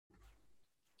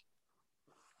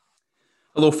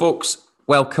Hello, folks.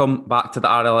 Welcome back to the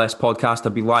RLS podcast.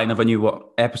 I'll be lying if I knew what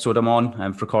episode I'm on.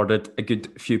 I've recorded a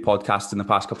good few podcasts in the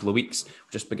past couple of weeks.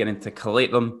 We're just beginning to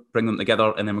collate them, bring them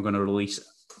together, and then we're going to release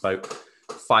about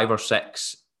 5 or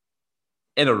 6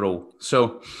 in a row.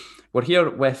 So we're here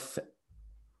with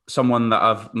someone that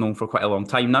I've known for quite a long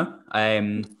time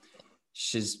now.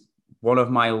 She's one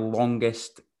of my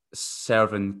longest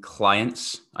serving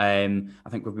clients. I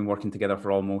think we've been working together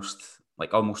for almost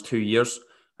 2 years.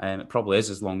 It probably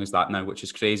is as long as that now, which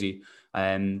is crazy.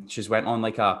 She's went on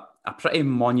like a pretty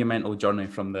monumental journey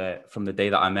from the day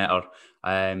that I met her.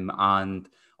 And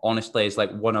honestly, it's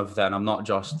like one of the, and I'm not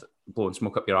just blowing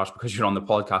smoke up your arse because you're on the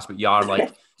podcast, but you are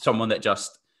like someone that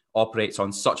just operates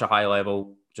on such a high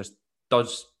level, just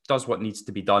does what needs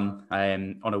to be done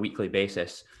on a weekly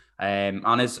basis. And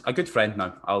is a good friend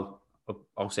now.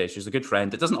 I'll say she's a good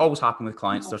friend. It doesn't always happen with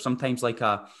clients. There's sometimes like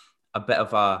a bit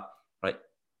of a, right,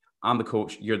 I'm the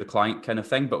coach, you're the client kind of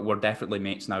thing, but we're definitely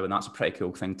mates now, and that's a pretty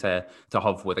cool thing to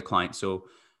have with a client. So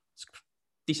it's a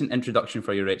decent introduction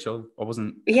for you, Rachel. I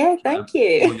wasn't Thank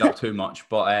you. blowing you up too much,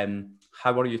 but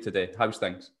how are you today? How's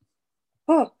things?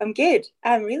 Oh, I'm good.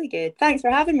 I'm really good. Thanks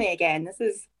for having me again. This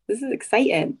is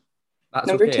exciting. That's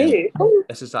Number okay. two. Oh,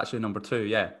 This is actually number 2.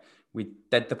 Yeah, we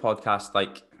did the podcast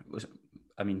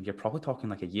you're probably talking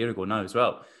like a year ago now as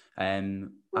well.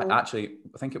 I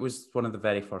think it was one of the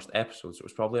very first episodes. It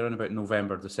was probably around about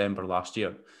November, December last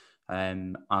year.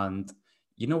 And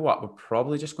you know what?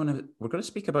 We're gonna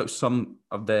speak about some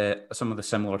of the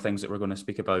similar things that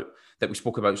we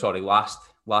spoke about. Sorry,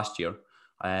 last year.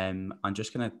 I'm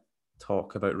just gonna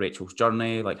talk about Rachel's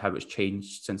journey, like how it's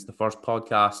changed since the first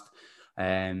podcast,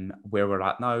 where we're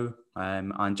at now,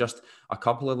 and just a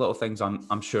couple of little things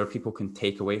I'm sure people can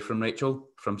take away from Rachel,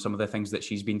 from some of the things that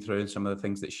she's been through and some of the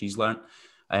things that she's learned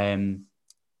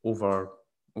over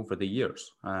the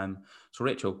years. So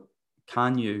Rachel,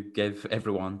 can you give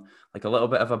everyone like a little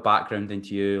bit of a background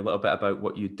into you, a little bit about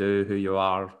what you do, who you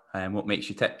are, and what makes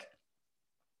you tick?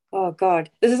 oh God.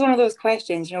 This is one of those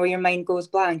questions, where your mind goes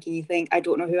blank and you think, I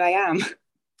don't know who I am.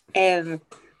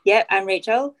 Yeah, I'm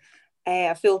Rachel,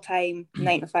 a full-time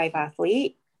 9 to 5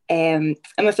 athlete. I'm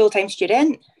a full-time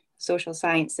student, social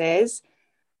sciences.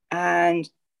 And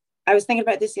I was thinking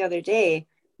about this the other day.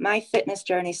 My fitness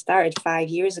journey started 5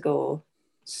 years ago.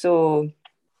 So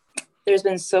there's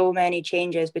been so many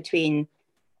changes between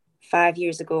 5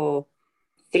 years ago,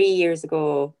 3 years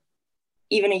ago,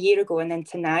 even a year ago, and then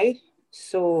to now.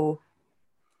 So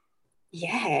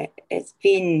yeah, it's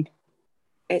been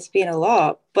a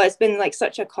lot, but it's been like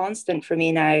such a constant for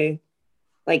me now,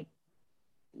 like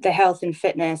the health and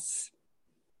fitness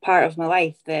part of my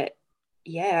life that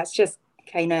yeah, it's just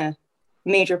kind of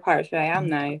major part of who I am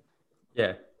now.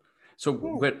 Yeah. So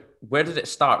Yeah. where did it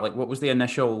start? Like, what was the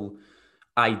initial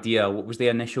idea? What was the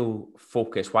initial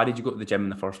focus? Why did you go to the gym in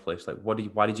the first place? Like,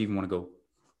 why did you even want to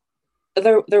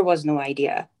go? There was no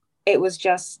idea. It was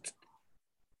just,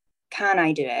 can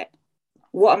I do it?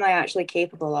 What am I actually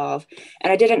capable of?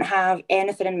 And I didn't have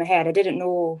anything in my head. I didn't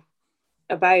know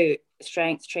about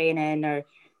strength training or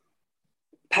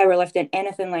powerlifting,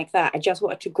 anything like that. I just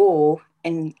wanted to go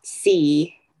and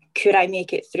see, could I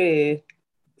make it through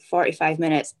 45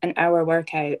 minutes, an hour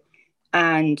workout,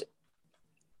 and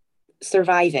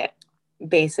survive it,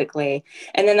 basically.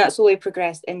 And then that slowly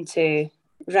progressed into,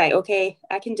 right, okay,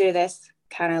 I can do this.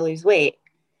 Can I lose weight?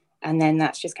 And then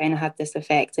that's just kind of had this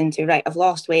effect into, right, I've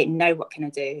lost weight. Now what can I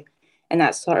do? And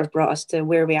that's sort of brought us to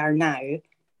where we are now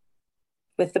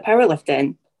with the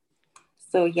powerlifting.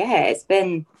 So yeah, it's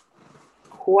been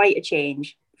quite a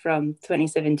change from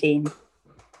 2017.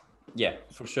 Yeah,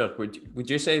 for sure. Would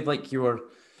you say like your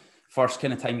first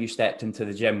kind of time you stepped into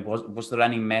the gym, was there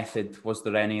any method? Was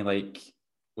there any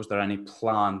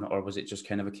plan, or was it just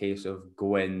kind of a case of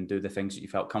go in, do the things that you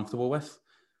felt comfortable with?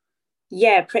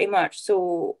 Yeah, pretty much.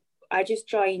 So I just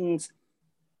joined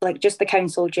like just the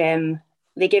council gym.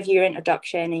 They give you your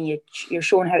introduction and you're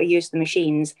shown how to use the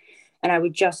machines. And I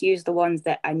would just use the ones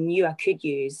that I knew I could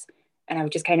use. And I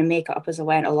would just kind of make it up as I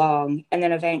went along. And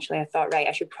then eventually I thought, right,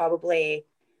 I should probably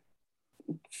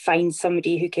find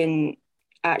somebody who can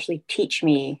actually teach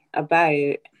me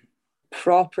about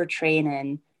proper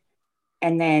training.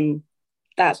 And then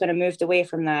that's when I moved away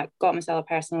from that, got myself a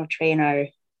personal trainer,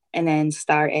 and then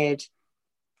started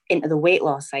into the weight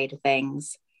loss side of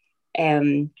things.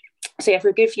 Um, so yeah, for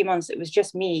a good few months, it was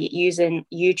just me using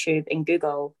YouTube and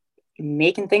Google,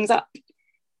 making things up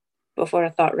before I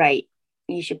thought, right,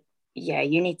 you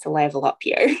need to level up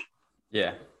here.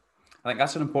 Yeah, I think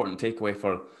that's an important takeaway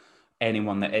for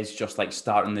anyone that is just like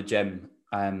starting the gym.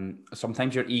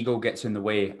 Sometimes your ego gets in the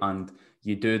way and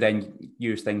you do then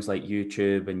use things like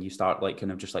YouTube, and you start like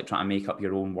kind of just like trying to make up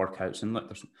your own workouts. And look,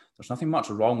 there's nothing much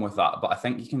wrong with that, but I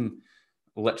think you can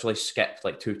literally skip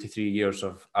like 2 to 3 years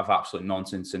of absolute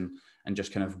nonsense and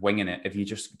just kind of winging it. If you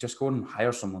just go and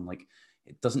hire someone, like,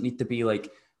 it doesn't need to be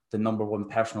like the number one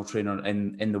personal trainer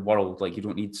in the world. Like, you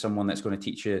don't need someone that's going to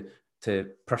teach you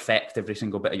to perfect every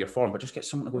single bit of your form, but just get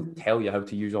someone to go tell you how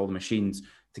to use all the machines,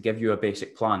 to give you a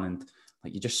basic plan. And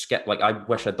like, you just skip. Like, I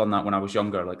wish I'd done that when I was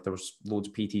younger. Like, there was loads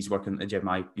of PTs working at the gym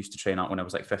I used to train at when I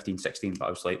was like 15, 16, but I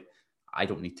was like, I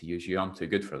don't need to use you. I'm too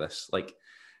good for this. Like,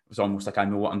 it was almost like I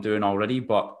know what I'm doing already,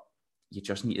 but you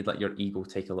just need to let your ego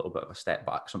take a little bit of a step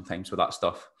back sometimes with that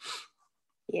stuff.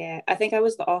 Yeah, I think I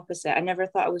was the opposite. I never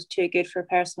thought I was too good for a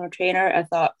personal trainer. I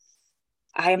thought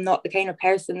I am not the kind of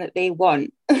person that they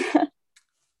want,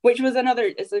 which was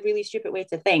it's a really stupid way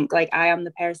to think. Like, I am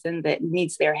the person that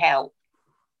needs their help.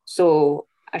 So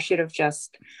I should have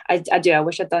I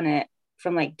wish I'd done it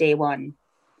from like day one.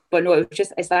 But no,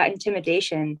 it's that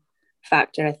intimidation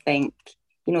factor, I think.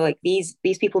 You know, like these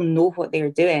people know what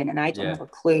they're doing and I don't have a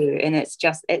clue. And it's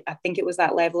just, I think it was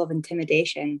that level of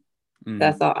intimidation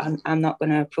that I thought, I'm not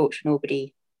going to approach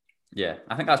nobody. Yeah,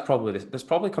 I think that's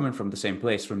probably coming from the same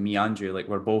place from me and you. Like,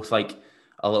 we're both like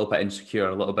a little bit insecure,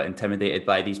 a little bit intimidated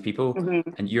by these people.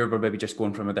 And you were maybe just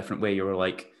going from a different way. You were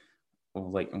like,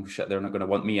 oh shit, they're not going to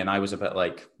want me. And I was a bit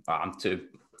like, I'm too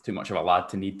much of a lad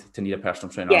to need a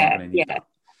personal trainer. I'm not going to need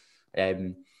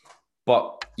that.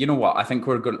 But you know what? I think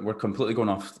we're completely going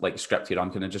off like script here. I'm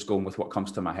going to just go with what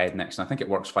comes to my head next, and I think it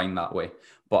works fine that way.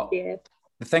 But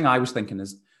the thing I was thinking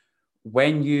is,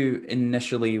 when you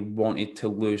initially wanted to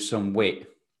lose some weight,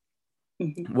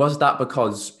 was that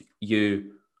because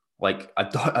you, like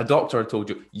a doctor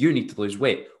told you need to lose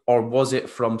weight, or was it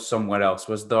from somewhere else?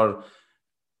 Was there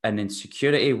an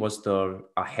insecurity? Was there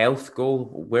a health goal?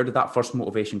 Where did that first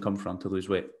motivation come from to lose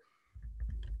weight?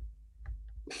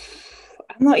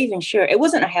 I'm not even sure. It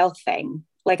wasn't a health thing.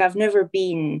 Like, I've never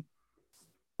been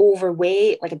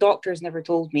overweight. Like, a doctor's never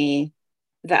told me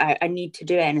that I need to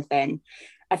do anything.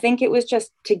 I think it was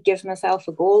just to give myself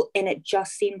a goal, and it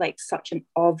just seemed like such an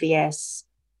obvious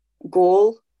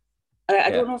goal. I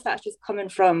don't know if that's just coming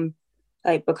from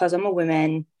like because I'm a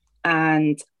woman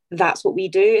and that's what we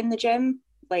do in the gym.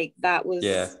 Like,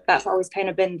 that's always kind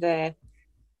of been the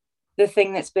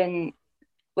thing that's been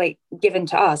like given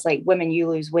to us, like, women, you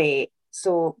lose weight.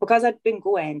 So because I'd been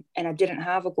going and I didn't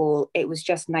have a goal, it was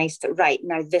just nice to, right,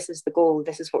 now this is the goal,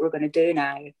 this is what we're going to do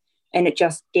now. And it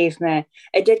did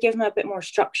give me a bit more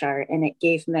structure, and it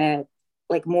gave me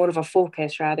like more of a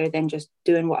focus rather than just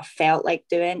doing what I felt like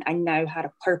doing. I now had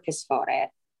a purpose for it.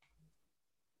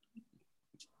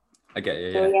 I get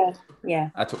you. So,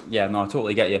 I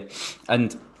totally get you.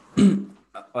 And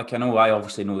like, I know I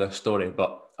obviously know this story,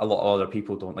 but a lot of other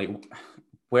people don't.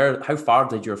 Like, how far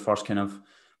did your first kind of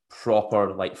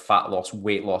proper like fat loss,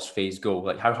 weight loss phase go?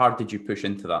 Like, how hard did you push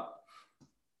into that?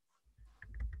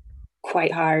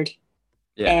 Quite hard.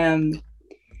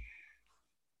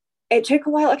 It took a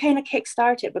while to kind of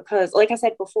kickstart it because, like I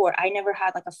said before, I never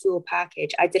had like a full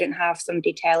package. I didn't have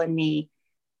somebody telling me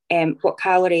what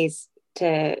calories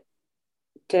to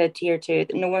adhere to.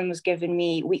 No one was giving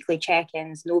me weekly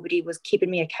check-ins. Nobody was keeping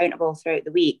me accountable throughout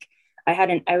the week. I had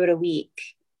an hour a week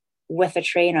with a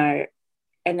trainer,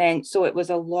 and then so it was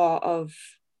a lot of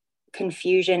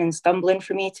confusion and stumbling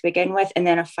for me to begin with. And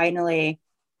then I finally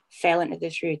fell into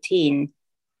this routine,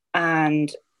 and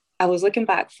I was looking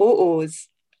back photos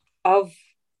of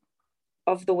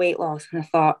the weight loss, and I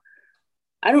thought,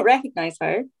 I don't recognize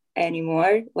her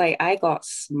anymore. Like, I got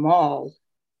small,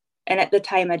 and at the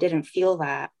time I didn't feel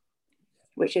that,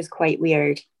 which is quite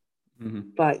weird.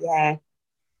 But yeah,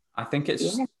 I think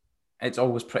it's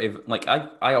always pretty, like,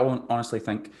 I honestly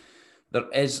think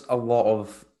there's a lot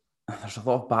of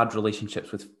bad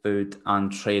relationships with food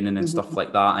and training and stuff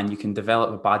like that, and you can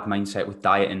develop a bad mindset with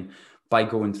dieting by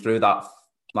going through that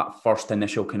first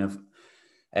initial kind of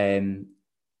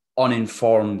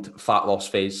uninformed fat loss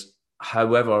phase.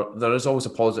 However, there is always a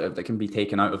positive that can be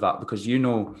taken out of that, because, you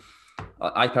know,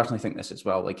 I personally think this as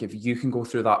well. Like, if you can go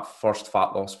through that first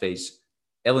fat loss phase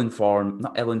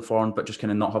not ill-informed, but just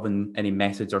kind of not having any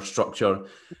methods or structure,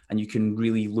 and you can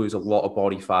really lose a lot of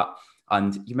body fat,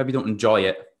 and you maybe don't enjoy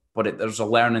it, but there's a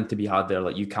learning to be had there.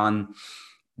 Like, you can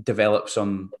develop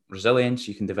some resilience,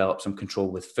 you can develop some control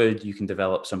with food, you can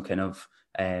develop some kind of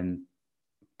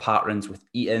patterns with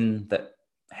eating that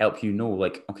help you know,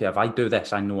 like, okay, if I do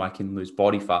this, I know I can lose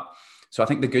body fat. So I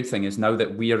think the good thing is now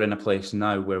that we are in a place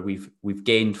now where we've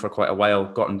gained for quite a while,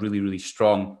 gotten really, really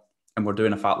strong, and we're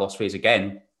doing a fat loss phase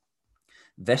again,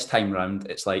 this time round,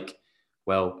 it's like,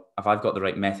 well, if I've got the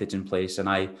right methods in place and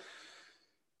I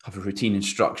have a routine and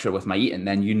structure with my eating,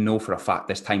 then you know for a fact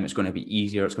this time it's going to be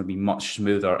easier, it's going to be much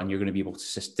smoother, and you're going to be able to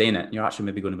sustain it. You're actually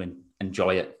maybe going to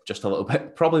enjoy it just a little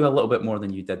bit, probably a little bit more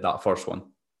than you did that first one.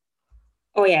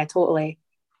 Oh yeah, totally.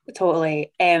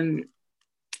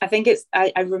 I think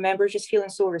I remember just feeling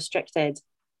so restricted.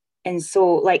 And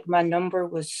so like my number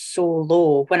was so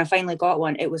low. When I finally got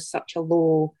one, it was such a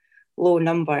low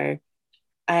number.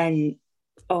 And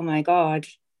oh my God,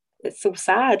 it's so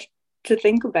sad to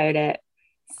think about it.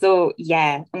 So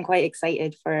yeah, I'm quite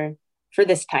excited for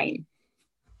this time.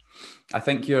 I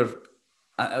think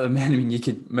I mean, you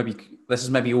could maybe, this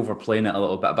is maybe overplaying it a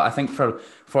little bit, but I think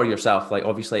for yourself, like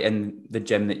obviously in the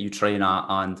gym that you train at,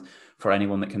 and for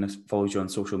anyone that kind of follows you on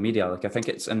social media, like I think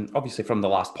and obviously from the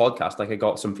last podcast, like I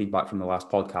got some feedback from the last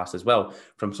podcast as well,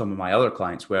 from some of my other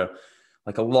clients, where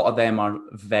like a lot of them are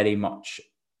very much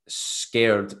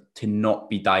scared to not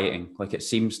be dieting. Like it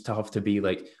seems to have to be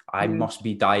like, I must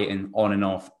be dieting on and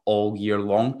off all year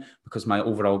long because my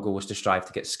overall goal is to strive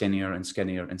to get skinnier and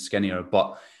skinnier and skinnier.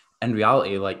 But in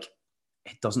reality, like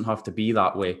it doesn't have to be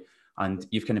that way. And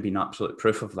you've kind of been absolute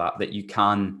proof of that you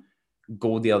can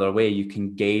go the other way. You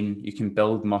can gain, you can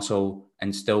build muscle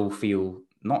and still feel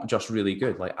not just really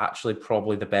good, like actually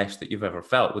probably the best that you've ever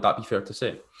felt. Would that be fair to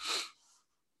say?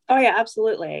 Oh yeah,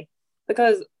 absolutely.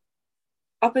 Because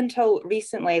up until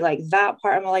recently, like that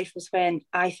part of my life was when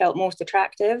I felt most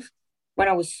attractive, when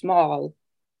I was small.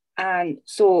 And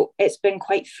so it's been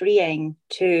quite freeing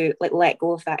to like let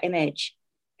go of that image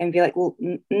and be like, well,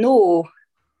 no,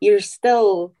 you're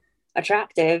still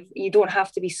attractive. You don't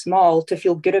have to be small to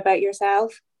feel good about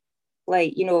yourself.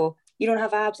 Like, you know, you don't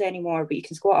have abs anymore, but you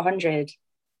can squat 100.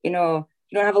 You know,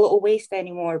 you don't have a little waist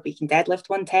anymore, but you can deadlift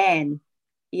 110.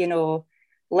 You know,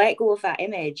 let go of that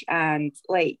image, and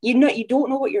like, you don't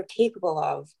know what you're capable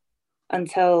of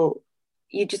until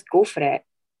you just go for it.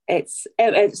 It's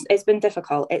been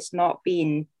difficult. It's not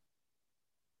been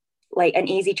like an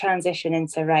easy transition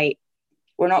into, right,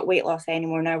 we're not weight loss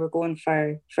anymore, now we're going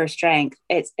for strength.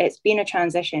 It's been a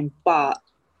transition, but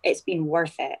it's been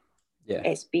worth it. Yeah,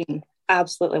 it's been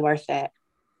absolutely worth it.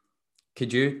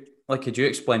 Could you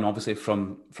explain, obviously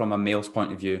from a male's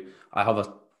point of view, I have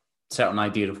a certain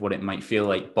idea of what it might feel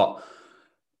like, but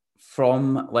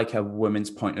from like a woman's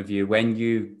point of view, when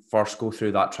you first go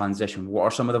through that transition, what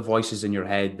are some of the voices in your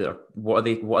head what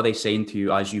are they saying to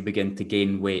you as you begin to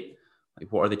gain weight?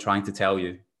 Like what are they trying to tell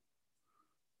you?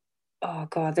 Oh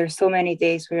God, there's so many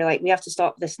days where you're like, we have to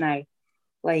stop this now.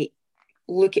 Like,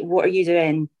 look at what are you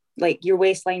doing? Like your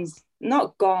waistline's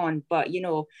not gone, but you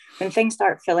know, when things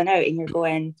start filling out and you're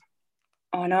going,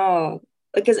 oh no.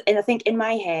 Because, and I think in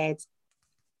my head,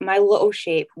 my little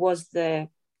shape was the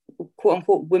quote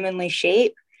unquote womanly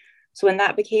shape. So when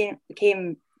that became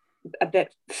a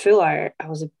bit fuller, I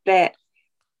was a bit,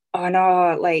 oh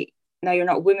no, like now you're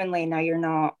not womanly, now you're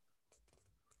not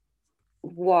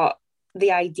what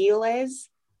the ideal is.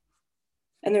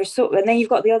 And and then you've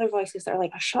got the other voices that are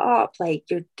like, oh, shut up, like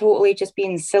you're totally just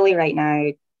being silly right now.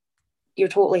 You're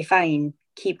totally fine.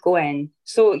 Keep going.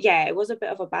 So yeah, it was a bit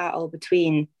of a battle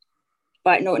between,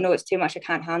 but no, it's too much. I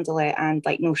can't handle it. And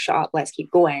like, no, shut up. Let's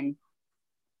keep going.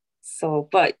 So,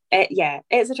 but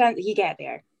it's a chance that you get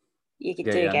there. You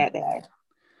Yeah, do yeah. get there.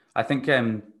 I think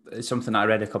it's something I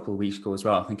read a couple of weeks ago as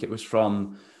well. I think it was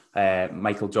from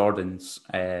Michael Jordan's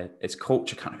his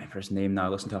coach. I can't remember his name now. I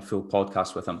listened to a full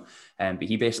podcast with him, but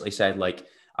he basically said, like,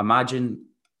 imagine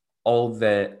all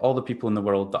the people in the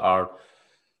world that are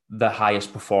the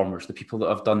highest performers, the people that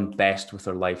have done best with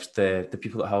their lives, the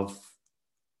people that have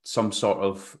some sort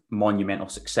of monumental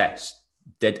success.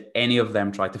 Did any of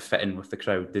them try to fit in with the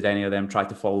crowd? Did any of them try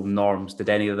to follow norms? Did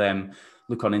any of them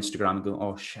look on Instagram and go,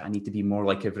 oh shit, I need to be more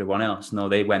like everyone else? No,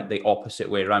 they went the opposite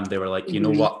way around. They were like, you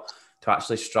know what? To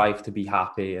actually strive to be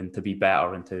happy and to be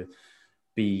better and to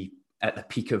be at the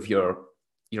peak of your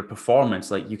performance,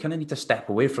 like you kind of need to step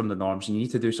away from the norms and you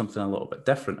need to do something a little bit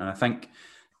different. And I think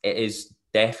it is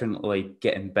definitely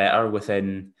getting better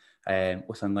within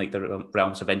like the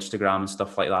realms of Instagram and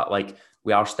stuff like that. Like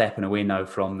we are stepping away now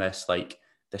from this, like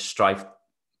this strive,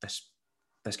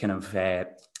 this kind of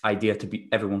idea to be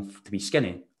everyone to be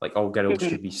skinny. Like all girls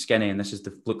should be skinny, and this is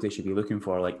the look they should be looking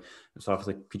for. Like, so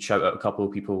obviously could shout out a couple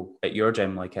of people at your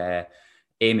gym, like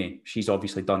Amy. She's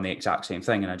obviously done the exact same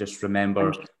thing, and I just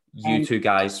remember you two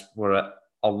guys were at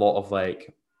a lot of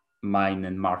like mine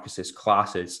and Marcus's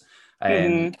classes.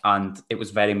 And it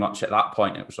was very much at that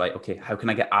point, it was like, okay, how can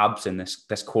I get abs in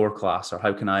this core class, or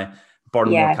how can I burn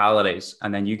more calories?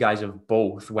 And then you guys have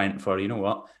both went for, you know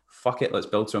what, fuck it, let's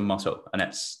build some muscle. And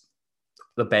it's,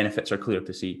 the benefits are clear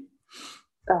to see.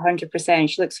 100%.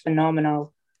 She looks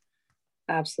phenomenal.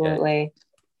 Absolutely.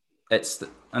 Yeah.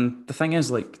 And the thing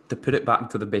is, like, to put it back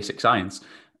to the basic science,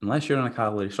 unless you're in a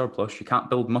calorie surplus, you can't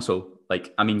build muscle.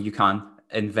 Like, I mean, you can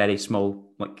in very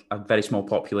small, like a very small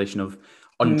population of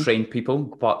untrained people.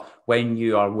 But when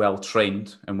you are well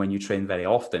trained and when you train very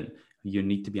often, you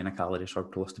need to be in a calorie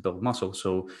surplus to build muscle.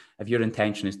 So if your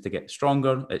intention is to get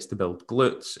stronger, it's to build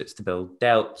glutes, it's to build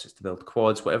delts, it's to build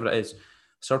quads, whatever it is,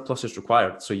 surplus is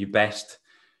required. So you best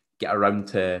get around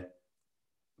to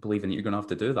believing that you're going to have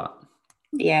to do that.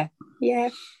 Yeah. Yeah.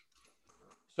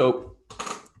 So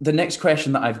the next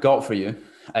question that I've got for you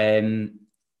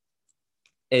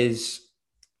is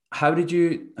how did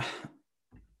your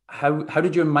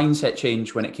mindset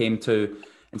change when it came to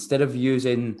instead of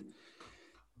using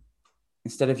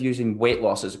weight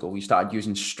loss as a goal, you started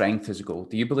using strength as a goal?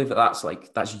 Do you believe that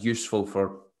that's useful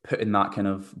for putting that kind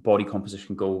of body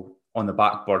composition goal on the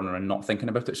back burner and not thinking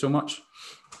about it so much?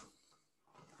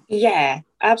 Yeah,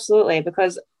 absolutely.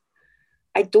 Because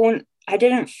I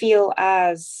didn't feel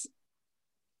as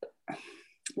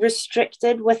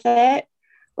restricted with it.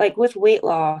 Like with weight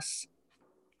loss,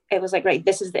 it was like, right,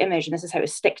 this is the image and this is how to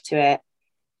stick to it.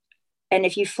 And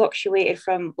if you fluctuated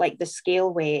from like the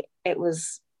scale weight, it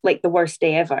was like the worst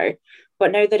day ever.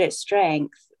 But now that it's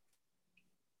strength,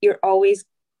 you're always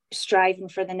striving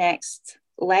for the next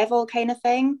level kind of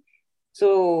thing.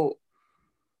 So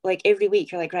like every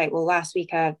week you're like, right, well, last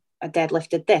week I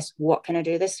deadlifted this. What can I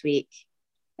do this week?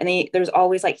 And then there's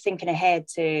always like thinking ahead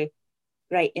to,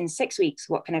 right, in 6 weeks,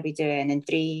 what can I be doing? In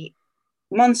 3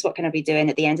 months, what can I be doing?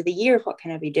 At the end of the year, what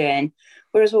can I be doing?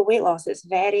 Whereas with weight loss, it's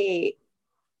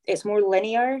more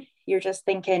linear. You're just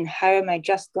thinking, how am I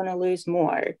just going to lose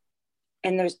more?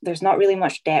 And there's not really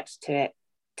much depth to it,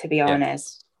 to be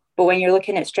honest. But when you're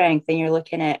looking at strength and you're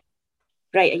looking at,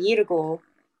 right, a year ago,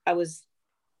 I was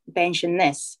benching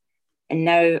this, and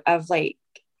now I've like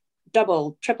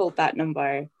doubled, tripled that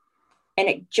number, and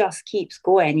it just keeps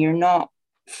going. You're not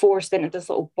forced into this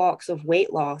little box of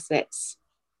weight loss. It's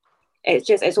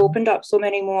opened up so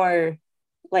many more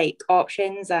like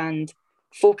options and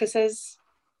focuses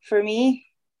for me.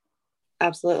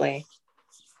 Absolutely.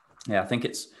 Yeah, I think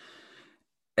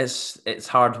it's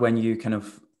hard when you kind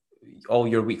of all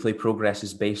your weekly progress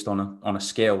is based on a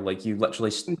scale. Like you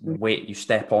literally wait, you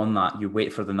step on that, you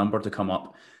wait for the number to come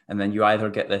up, and then you either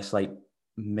get this like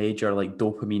major like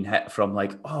dopamine hit from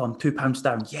like, oh, I'm 2 pounds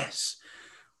down, yes.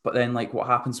 But then like what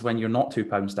happens when you're not 2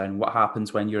 pounds down? What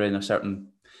happens when you're in a certain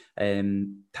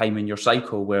time in your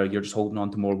cycle where you're just holding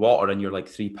on to more water and you're like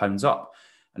 3 pounds up?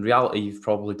 In reality, you've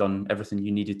probably done everything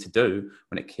you needed to do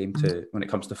when it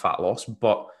comes to fat loss,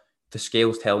 but the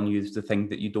scale's telling you the thing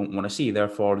that you don't want to see.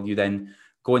 Therefore, you then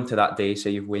go into that day,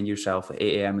 say you've weighed yourself at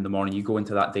 8 a.m. in the morning, you go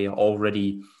into that day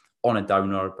already on a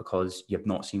downer because you've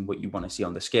not seen what you want to see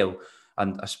on the scale.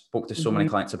 And I spoke to so many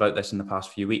clients about this in the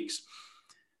past few weeks.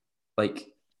 Like,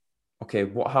 okay,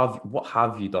 what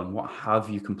have you done? What have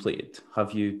you completed?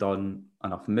 Have you done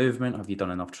enough movement? Have you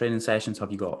done enough training sessions?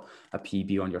 Have you got a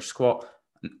PB on your squat?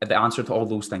 The answer to all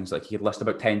those things, like you could list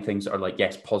about 10 things that are like,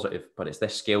 yes, positive, but it's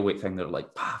this scale weight thing that are like,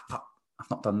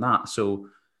 I've not done that. So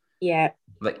yeah,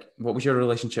 like, what was your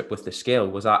relationship with the scale?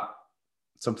 Was that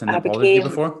something that bothered you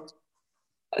before?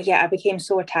 Yeah, I became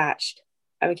so attached.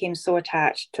 I became so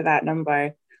attached to that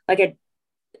number. Like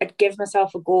I'd give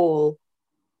myself a goal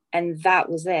and that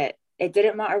was it. It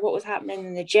didn't matter what was happening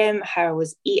in the gym, how I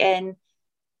was eating.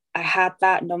 I had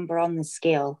that number on the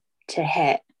scale to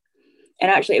hit. And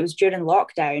actually, it was during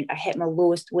lockdown, I hit my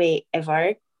lowest weight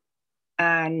ever.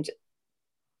 And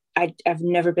I've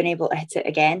never been able to hit it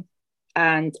again.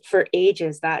 And for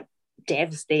ages, that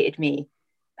devastated me.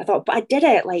 I thought, but I did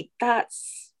it. Like, that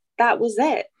was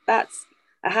it. I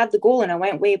had the goal and I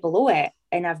went way below it.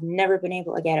 And I've never been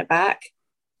able to get it back.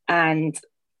 And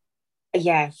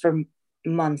yeah, for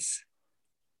months,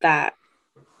 that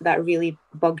really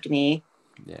bugged me.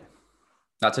 Yeah.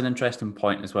 That's an interesting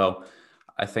point as well.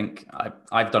 I think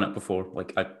I've done it before.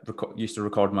 Like I used to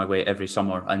record my weight every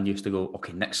summer and used to go,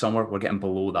 okay, next summer we're getting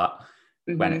below that.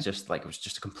 When it's just like, it was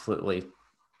just a completely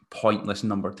pointless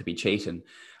number to be chasing.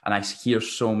 And I hear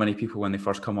so many people when they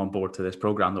first come on board to this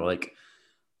program, they're like,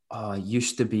 oh, I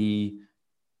used to be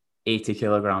 80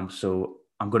 kilograms. So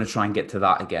I'm going to try and get to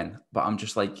that again. But I'm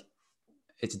just like,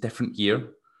 it's a different year.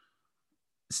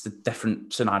 It's a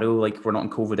different scenario. Like we're not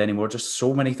in COVID anymore. Just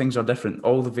so many things are different.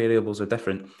 All the variables are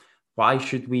different. Why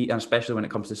should we, and especially when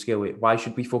it comes to scale weight, why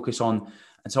should we focus on,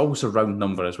 it's always a round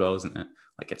number as well, isn't it?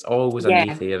 Like it's always an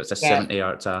 80 or it's a 70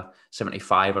 or it's a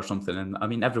 75 or something. And I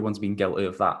mean, everyone's been guilty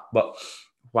of that, but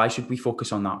why should we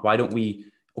focus on that? Why don't we,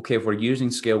 okay, if we're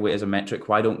using scale weight as a metric,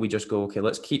 why don't we just go, okay,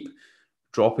 let's keep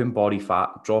dropping body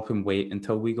fat, dropping weight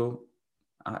until we go,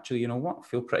 actually, you know what, I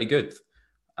feel pretty good.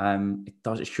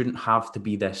 It shouldn't have to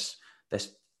be this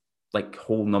like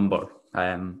whole number.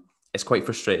 It's quite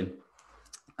frustrating.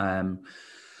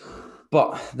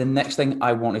 But the next thing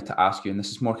I wanted to ask you, and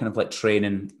this is more kind of like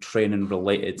training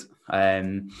related.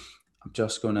 I'm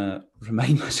just going to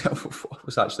remind myself of what I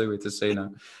was actually going to say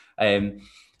now.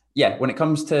 When it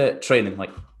comes to training,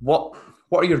 like what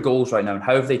are your goals right now, and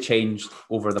how have they changed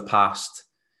over the past,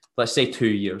 let's say, 2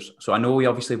 years? So I know we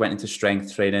obviously went into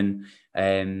strength training,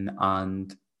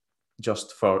 and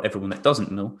just for everyone that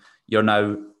doesn't know, you're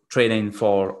now training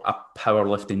for a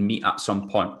powerlifting meet at some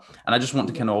point. And I just want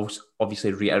to kind of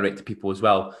obviously reiterate to people as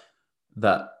well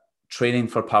that training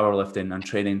for powerlifting and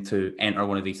training to enter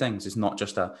one of these things is not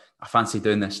just I fancy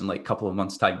doing this in like a couple of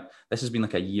months' time. This has been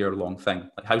like a year-long thing.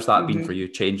 Like, how's that been for you,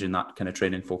 changing that kind of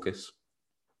training focus?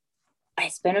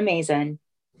 It's been amazing.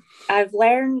 I've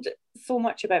learned so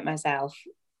much about myself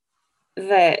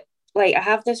that, like, I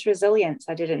have this resilience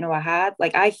I didn't know I had.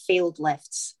 Like, I failed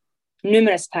lifts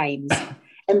numerous times.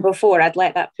 And before, I'd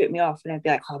let that put me off, and I'd be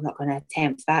like, oh, I'm not going to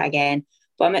attempt that again.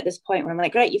 But I'm at this point where I'm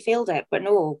like, right, you failed it, but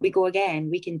no, we go again.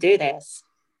 We can do this.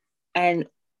 And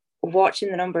watching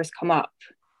the numbers come up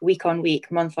week on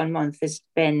week, month on month has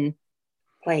been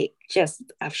like,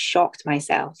 I've shocked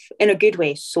myself in a good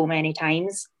way so many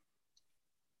times.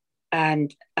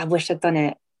 And I wish I'd done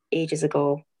it ages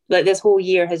ago. Like, this whole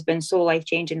year has been so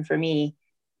life-changing for me.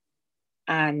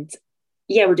 And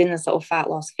yeah, we're doing this little fat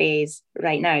loss phase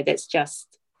right now. That's just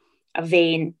a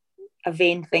vain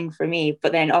thing for me.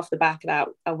 But then off the back of that,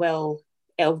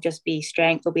 it'll just be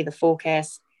strength, will be the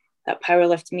focus. That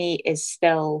powerlift meet is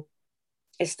still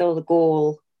the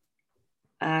goal.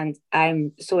 And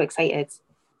I'm so excited.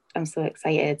 I'm so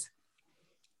excited.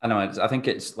 I know. I think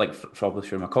it's like, probably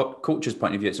from a coach's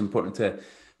point of view, it's important to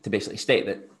basically state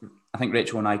that I think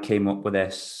Rachel and I came up with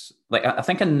this. Like, I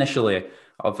think initially,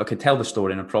 if I could tell the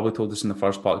story, and I probably told this in the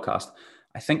first podcast,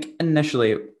 I think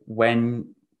initially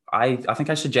when I think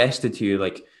I suggested to you,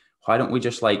 like, why don't we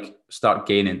just like start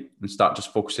gaining and start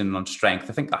just focusing on strength?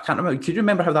 I can't remember. Could you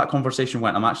remember how that conversation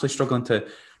went? I'm actually struggling to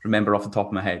remember off the top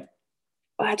of my head.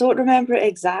 I don't remember it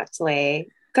exactly,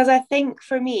 because I think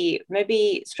for me,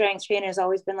 maybe strength training has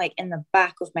always been like in the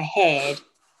back of my head,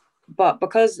 but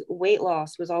because weight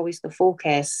loss was always the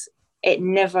focus, it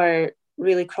never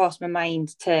really crossed my mind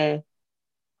to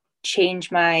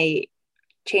change my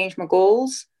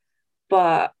goals.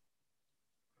 But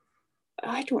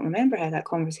I don't remember how that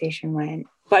conversation went,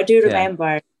 but I do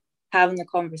remember having the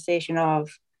conversation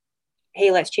of,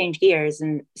 hey, let's change gears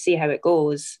and see how it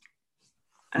goes.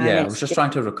 And I was just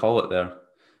trying to recall it there.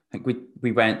 I think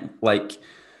we went like,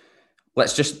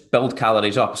 let's just build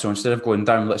calories up. So instead of going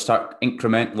down, let's start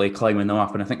incrementally climbing them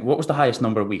up. And I think, what was the highest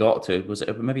number we got to? Was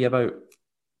it maybe about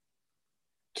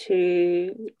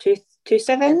 2.7?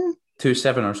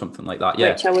 2.7 or something like that?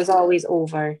 Yeah. Which I was always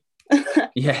over.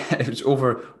 Yeah, it was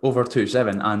over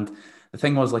 2.7. And the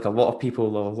thing was, like, a lot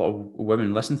of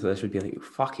women listen to this would be like,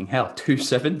 fucking hell,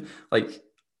 2.7? Like,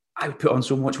 I would put on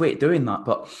so much weight doing that.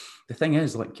 But the thing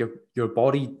is, like, your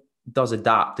body does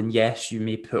adapt, and yes, you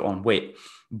may put on weight,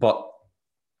 but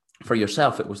for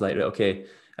yourself, it was like, right, okay.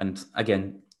 And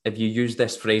again, if you use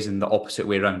this phrase in the opposite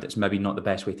way around, it's maybe not the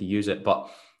best way to use it, but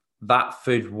that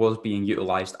food was being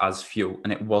utilized as fuel,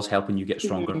 and it was helping you get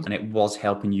stronger, and it was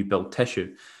helping you build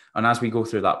tissue. And as we go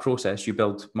through that process, you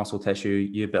build muscle tissue,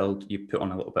 you put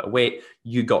on a little bit of weight,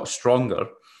 you got stronger.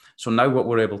 So now what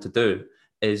we're able to do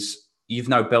is, you've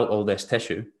now built all this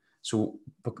tissue. So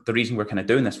the reason we're kind of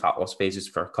doing this fat loss phase is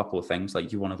for a couple of things.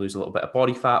 Like, you want to lose a little bit of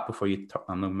body fat before you I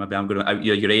don't know, maybe I'm going to out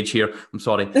your age here. I'm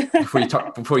sorry.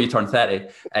 Before you turn 30,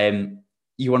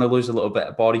 you want to lose a little bit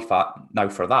of body fat now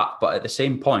for that. But at the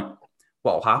same point,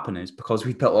 what will happen is, because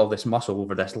we've built all this muscle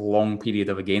over this long period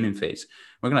of a gaining phase,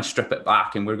 we're going to strip it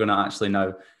back, and we're going to actually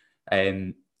now,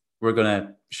 we're going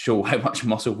to show how much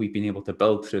muscle we've been able to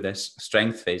build through this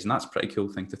strength phase. And that's a pretty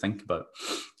cool thing to think about.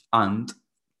 And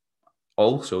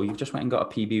also, you've just went and got a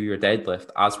PB with your deadlift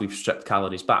as we've stripped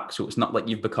calories back. So it's not like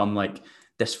you've become like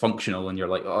dysfunctional and you're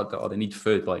like, oh God, I need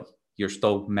food. Like, you're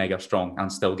still mega strong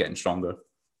and still getting stronger.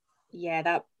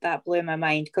 Yeah, that blew my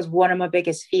mind, because one of my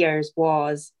biggest fears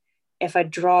was, if I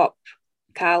drop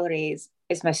calories,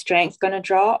 is my strength going to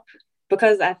drop?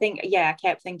 Because I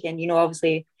kept thinking,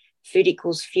 obviously food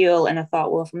equals fuel. And I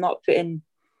thought, well, if I'm not putting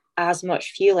as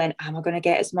much fuel in, am I going to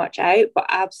get as much out? But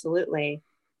absolutely,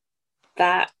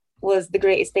 that was the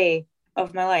greatest day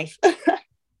of my life.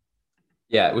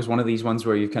 Yeah, it was one of these ones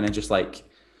where you kind of just like,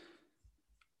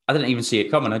 I didn't even see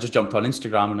it coming. I just jumped on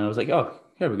Instagram and I was like, oh,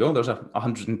 here we go. There's a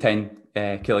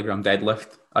 110 kilogram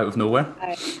deadlift out of nowhere.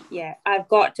 I've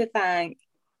got to thank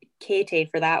Katie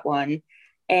for that one.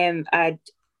 I'd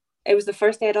it was the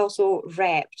first day I'd also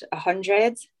repped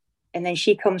 100, and then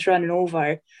she comes running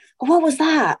over. Oh, what was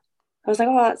that? I was like,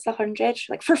 oh, that's 100. She's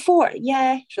like, for 4,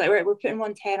 yeah. She's like, we're putting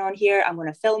 110 on here. I'm going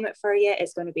to film it for you.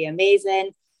 It's going to be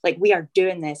amazing. Like, we are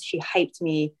doing this. She hyped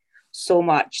me so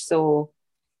much. So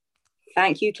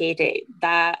thank you, Katie.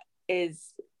 That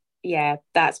is, yeah,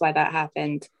 that's why that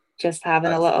happened. Just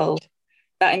having a little,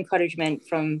 that encouragement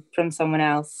from someone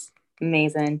else.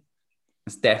 Amazing.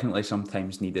 It's definitely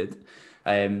sometimes needed.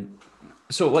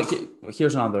 So like,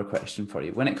 here's another question for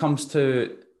you. When it comes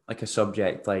to like a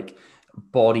subject like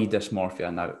body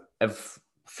dysmorphia, now, if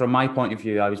from my point of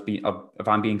view, if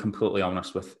I'm being completely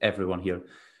honest with everyone here,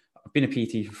 I've been a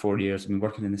PT for 4 years. I've been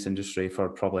working in this industry for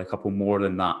probably a couple more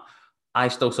than that. I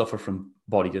still suffer from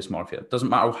body dysmorphia. It doesn't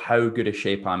matter how good a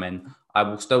shape I'm in. I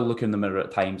will still look in the mirror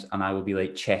at times and I will be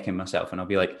like checking myself, and I'll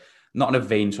be like, not in a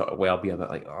vain sort of way, I'll be a bit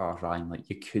like, oh, Ryan, like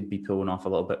you could be pulling off a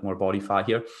little bit more body fat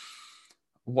here.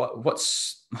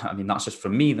 I mean, that's just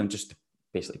from me, then just to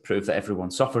basically prove that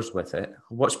everyone suffers with it.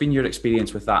 What's been your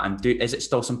experience with that? And is it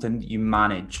still something that you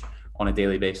manage on a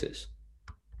daily basis?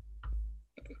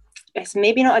 It's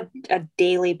maybe not a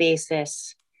daily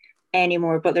basis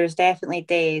anymore, but there's definitely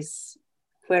days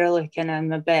where I look and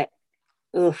I'm a bit,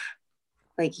 oof,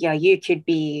 like, yeah, you could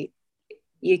do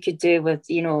with,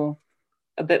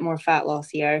 a bit more fat loss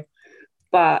here.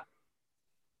 But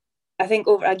I think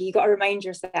you got to remind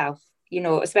yourself,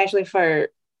 especially for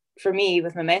me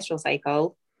with my menstrual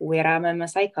cycle, where I'm in my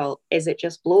cycle. Is it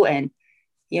just bloating?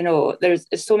 There's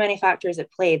so many factors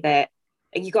at play that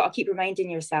you got to keep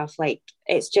reminding yourself, like,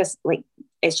 it's just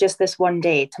this one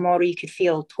day. Tomorrow you could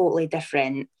feel totally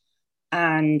different.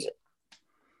 And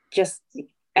just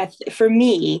for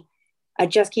me, I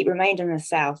just keep reminding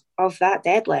myself of that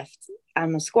deadlift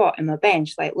and my squat and my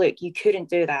bench. Like, look, you couldn't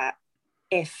do that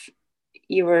if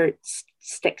you were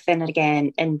stick thin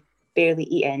again and barely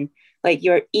eating. Like,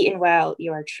 you're eating well,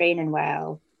 you are training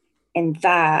well, and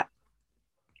that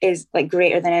is like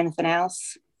greater than anything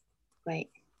else. Like,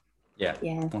 yeah,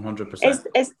 100%.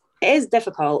 It is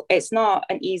difficult. It's not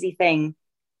an easy thing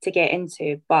to get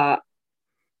into, but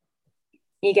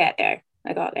you get there.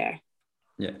 I got there.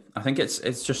 Yeah, I think it's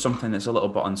just something that's a little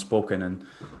bit unspoken, and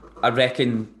I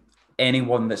reckon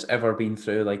anyone that's ever been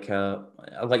through like I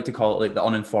like to call it like the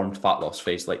uninformed fat loss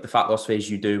phase, like the fat loss phase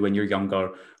you do when you're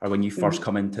younger or when you first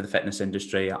come into the fitness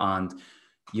industry and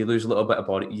you use a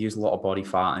lot of body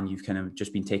fat, and you've kind of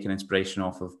just been taking inspiration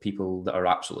off of people that are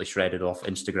absolutely shredded off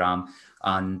Instagram,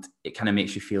 and it kind of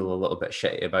makes you feel a little bit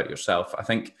shitty about yourself. I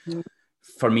think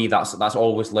for me, that's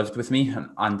always lived with me,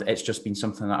 and it's just been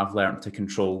something that I've learned to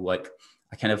control. Like,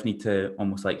 I kind of need to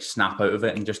almost like snap out of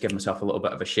it and just give myself a little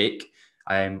bit of a shake.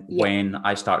 When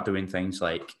I start doing things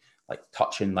like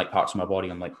touching like parts of my body,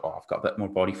 I'm like, oh, I've got a bit more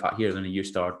body fat here than I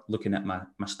used to, or looking at my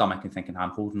stomach and thinking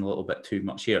I'm holding a little bit too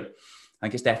much here. I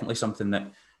think it's definitely something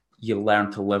that you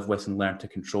learn to live with and learn to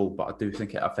control, but I do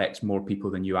think it affects more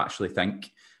people than you actually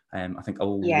think. I think a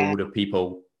load of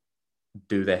people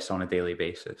do this on a daily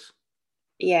basis.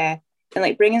 Yeah. And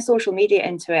like bringing social media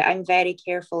into it, I'm very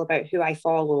careful about who I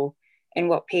follow and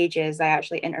what pages I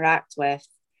actually interact with,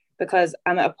 because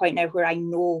I'm at a point now where I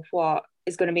know what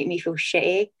is going to make me feel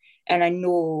shitty, and I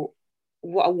know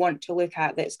what I want to look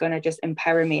at that's going to just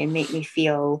empower me and make me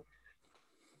feel,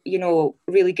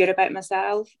 really good about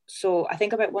myself. So I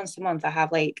think about once a month I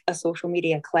have like a social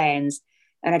media cleanse,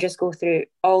 and I just go through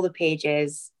all the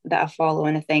pages that I follow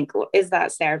and I think, well, is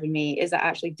that serving me? Is that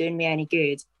actually doing me any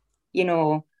good?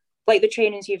 Like the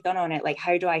trainings you've done on it, like,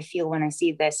 how do I feel when I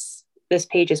see this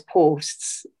page's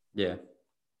posts? Yeah.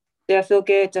 Do I feel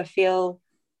good? Do I feel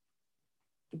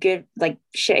good, like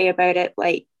shitty about it?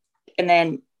 Like, and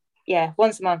then,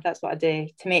 once a month, that's what I do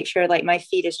to make sure like my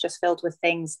feed is just filled with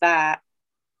things that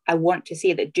I want to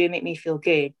see, that do make me feel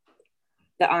good,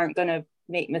 that aren't going to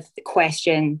make me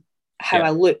question how I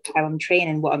look, how I'm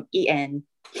training, what I'm eating.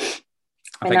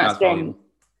 I think that's valuable.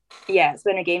 It's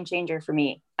been a game changer for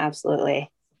me.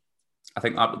 Absolutely. I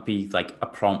think that would be like a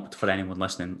prompt for anyone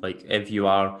listening. Like, if you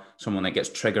are someone that gets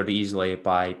triggered easily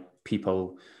by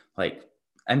people like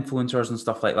influencers and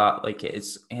stuff like that, like it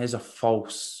is a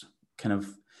false kind of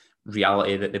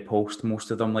reality that they post.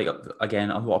 Most of them, like,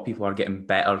 again, a lot of people are getting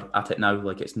better at it now.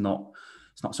 Like, it's not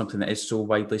something that is so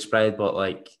widely spread, but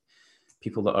like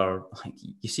people that are like,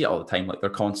 you see it all the time, like they're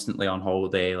constantly on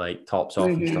holiday, like tops off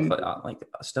and stuff like that. Like,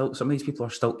 still, some of these people are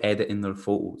still editing their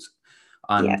photos,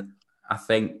 and I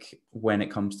think when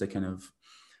it comes to kind of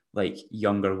like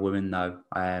younger women now,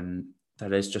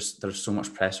 there's so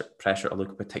much pressure to look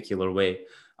a particular way,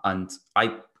 and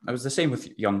I was the same with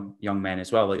young men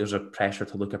as well. Like, there's a pressure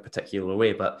to look a particular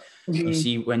way, but you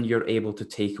see, when you're able to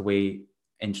take away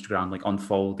Instagram, like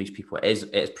unfollow these people.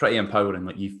 It's pretty empowering.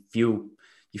 Like you feel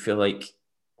like,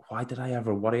 why did I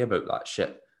ever worry about that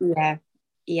shit?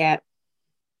 Yeah.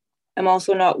 I'm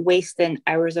also not wasting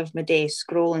hours of my day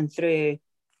scrolling through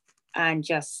and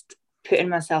just putting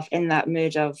myself in that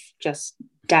mood of just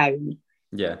down.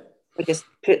 Yeah. I just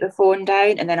put the phone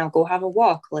down and then I'll go have a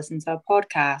walk, listen to a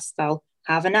podcast, I'll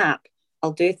have a nap.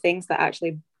 I'll do things that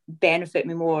actually benefit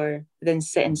me more than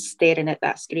sitting staring at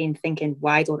that screen thinking,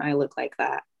 why don't I look like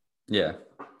that? Yeah.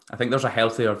 I think there's a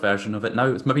healthier version of it now.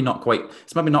 It's maybe not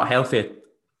healthy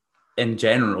in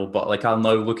general, but like I'll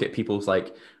now look at people's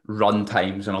like run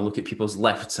times and I'll look at people's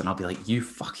lifts and I'll be like, you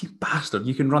fucking bastard,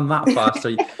 you can run that fast, or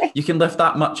you can lift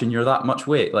that much and you're that much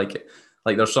weight. Like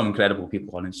there's some incredible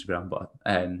people on Instagram, but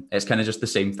it's kind of just the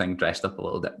same thing dressed up a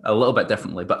little bit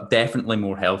differently, but definitely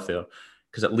more healthier,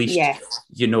 because at least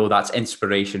you know that's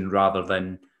inspiration rather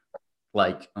than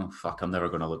like, oh fuck, I'm never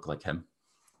going to look like him.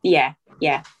 Yeah.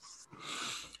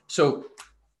 So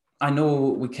I know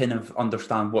we kind of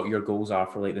understand what your goals are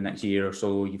for like the next year or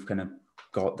so. You've kind of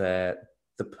got the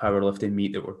powerlifting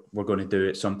meet that we're going to do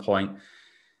at some point.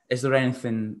 Is there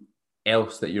anything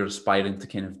else that you're aspiring to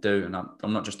kind of do? And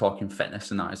I'm not just talking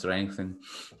fitness and that. Is there anything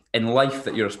in life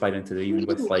that you're aspiring to do, even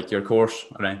with like your course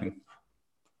or anything?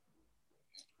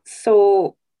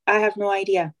 So I have no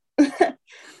idea.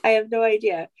 I have no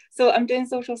idea. So I'm doing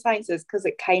social sciences because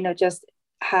it kind of just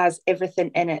has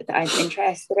everything in it that I'm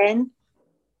interested in.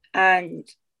 And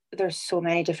there's so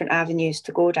many different avenues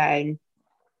to go down.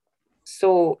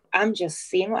 So I'm just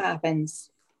seeing what happens.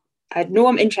 I know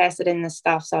I'm interested in this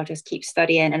stuff, so I'll just keep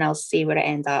studying and I'll see where it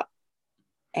ends up.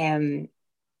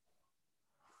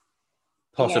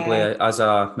 Possibly as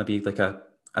maybe like a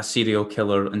serial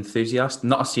killer enthusiast,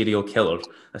 not a serial killer,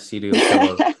 a serial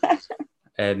killer.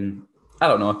 I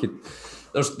don't know.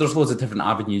 There's loads of different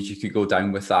avenues you could go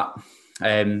down with that.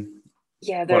 There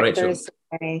is so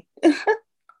many.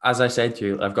 As I said to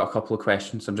you, I've got a couple of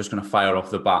questions. I'm just going to fire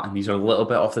off the bat, and these are a little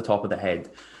bit off the top of the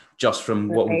head, just from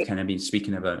what we've kind of been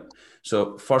speaking about.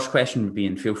 So first question would be,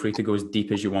 and feel free to go as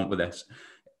deep as you want with this.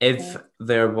 If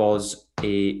there was a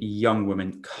young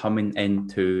woman coming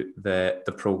into the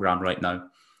program right now,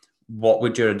 what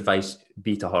would your advice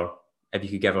be to her if you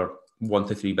could give her 1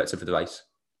 to 3 bits of advice?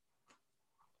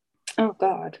 Oh,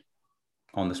 God.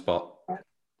 On the spot.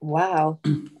 Wow.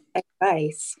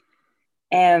 Advice.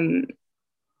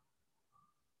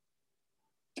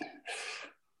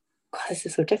 God, this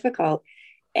is so difficult.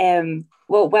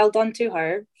 Well done to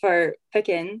her for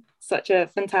picking such a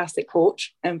fantastic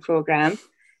coach and program.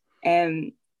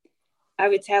 I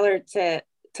would tell her to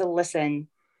listen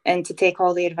and to take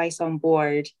all the advice on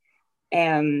board,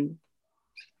 and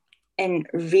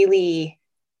really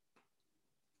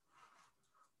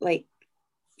like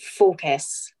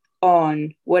focus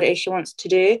on what it is she wants to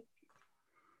do.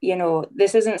 You know,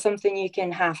 this isn't something you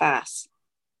can half-ass.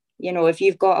 You know, if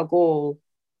you've got a goal,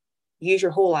 use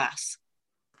your whole ass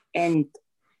and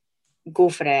go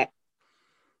for it.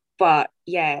 But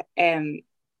yeah,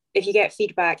 if you get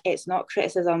feedback, it's not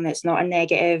criticism, it's not a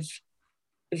negative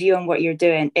view on what you're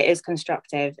doing. It is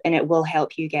constructive and it will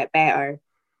help you get better.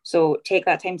 So take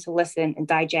that time to listen and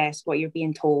digest what you're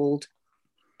being told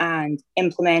and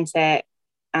implement it,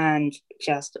 and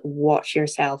just watch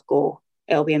yourself go.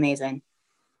 It'll be amazing.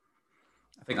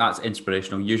 I think that's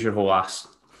inspirational. Use your whole ass.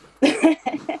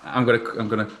 I'm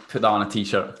gonna put that on a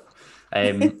t-shirt.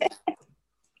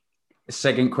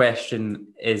 Second question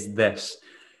is this: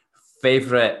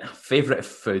 favorite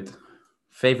food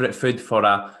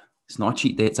for it's not a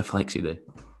cheat day, it's a flexi day.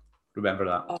 Remember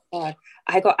that. Oh God,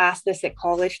 I got asked this at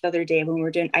college the other day when we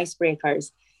were doing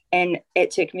icebreakers, and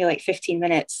it took me like 15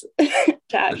 minutes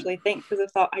to actually think, because I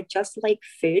thought I just like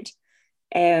food.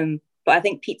 But I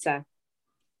think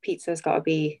pizza's got to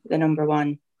be the number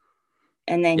one,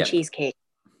 and then cheesecake.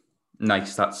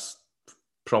 Nice. That's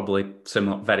probably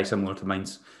very similar to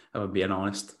mine's, if I'm being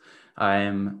honest.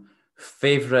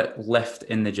 Favorite lift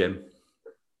in the gym?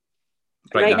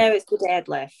 Right now it's the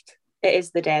deadlift. It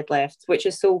is the deadlift, which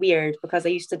is so weird because I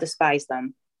used to despise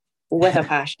them with a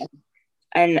passion.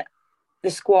 And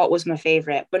the squat was my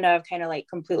favorite, but now I've kind of like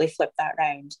completely flipped that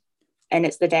around, and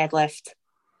it's the deadlift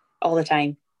all the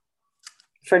time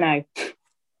for now.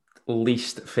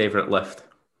 Least favorite lift?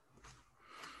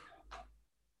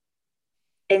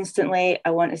 Instantly,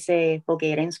 I want to say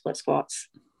Bulgarian split squats.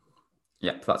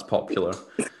 Yep, that's popular.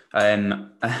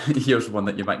 Here's one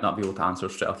that you might not be able to answer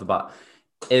straight off the bat.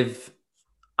 If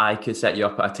I could set you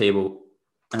up at a table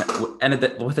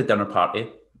with a dinner party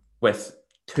with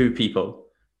 2 people,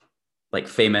 like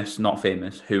famous, not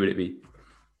famous, who would it be?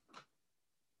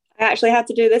 I actually had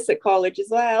to do this at college as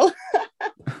well.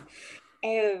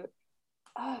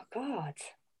 Oh, God.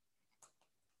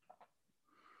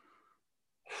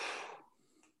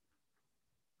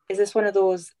 Is this one of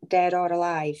those dead or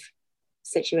alive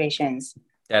situations?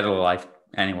 Dead or alive,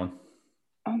 anyone.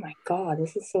 Oh my God,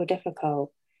 this is so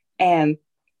difficult. Um,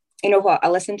 you know what? I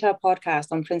listened to a podcast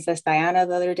on Princess Diana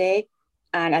the other day,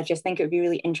 and I just think it would be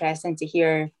really interesting to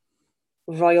hear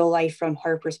royal life from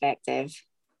her perspective.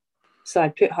 So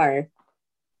I'd put her.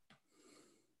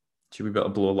 Should we be able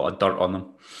to blow a lot of dirt on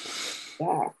them?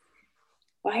 Yeah.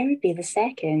 Why would be the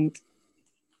second?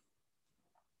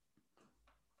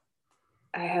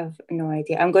 I have no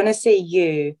idea. I'm going to say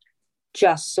you,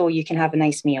 just so you can have a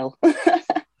nice meal.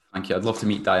 Thank you. I'd love to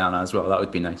meet Diana as well. That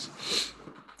would be nice.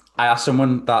 I asked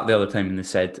someone that the other time and they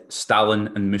said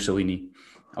Stalin and Mussolini.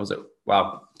 I was like,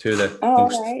 wow, two of the Oh,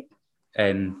 most right.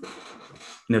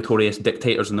 notorious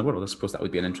dictators in the world. I suppose that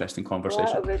would be an interesting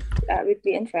conversation. Well, that would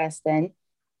be interesting.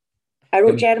 I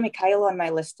wrote Jeremy Kyle on my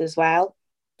list as well,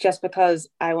 just because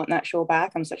I want that show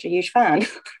back. I'm such a huge fan.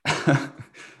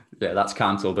 Yeah, that's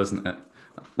cancelled, isn't it?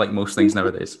 Like most things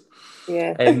nowadays.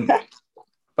 Yeah.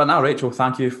 But now, Rachel,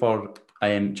 thank you for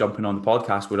jumping on the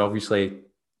podcast. We're obviously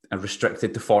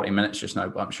restricted to 40 minutes just now,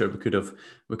 but I'm sure we could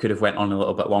have went on a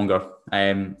little bit longer.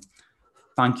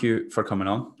 Thank you for coming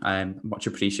on. Much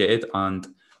appreciated, and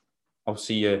I'll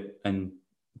see you in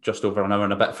just over an hour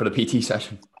and a bit for the PT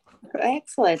session.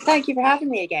 Excellent. Thank you for having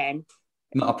me again.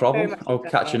 Not a problem. I'll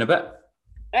catch you in a bit.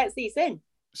 Right, see you soon.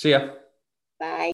 See ya. Bye.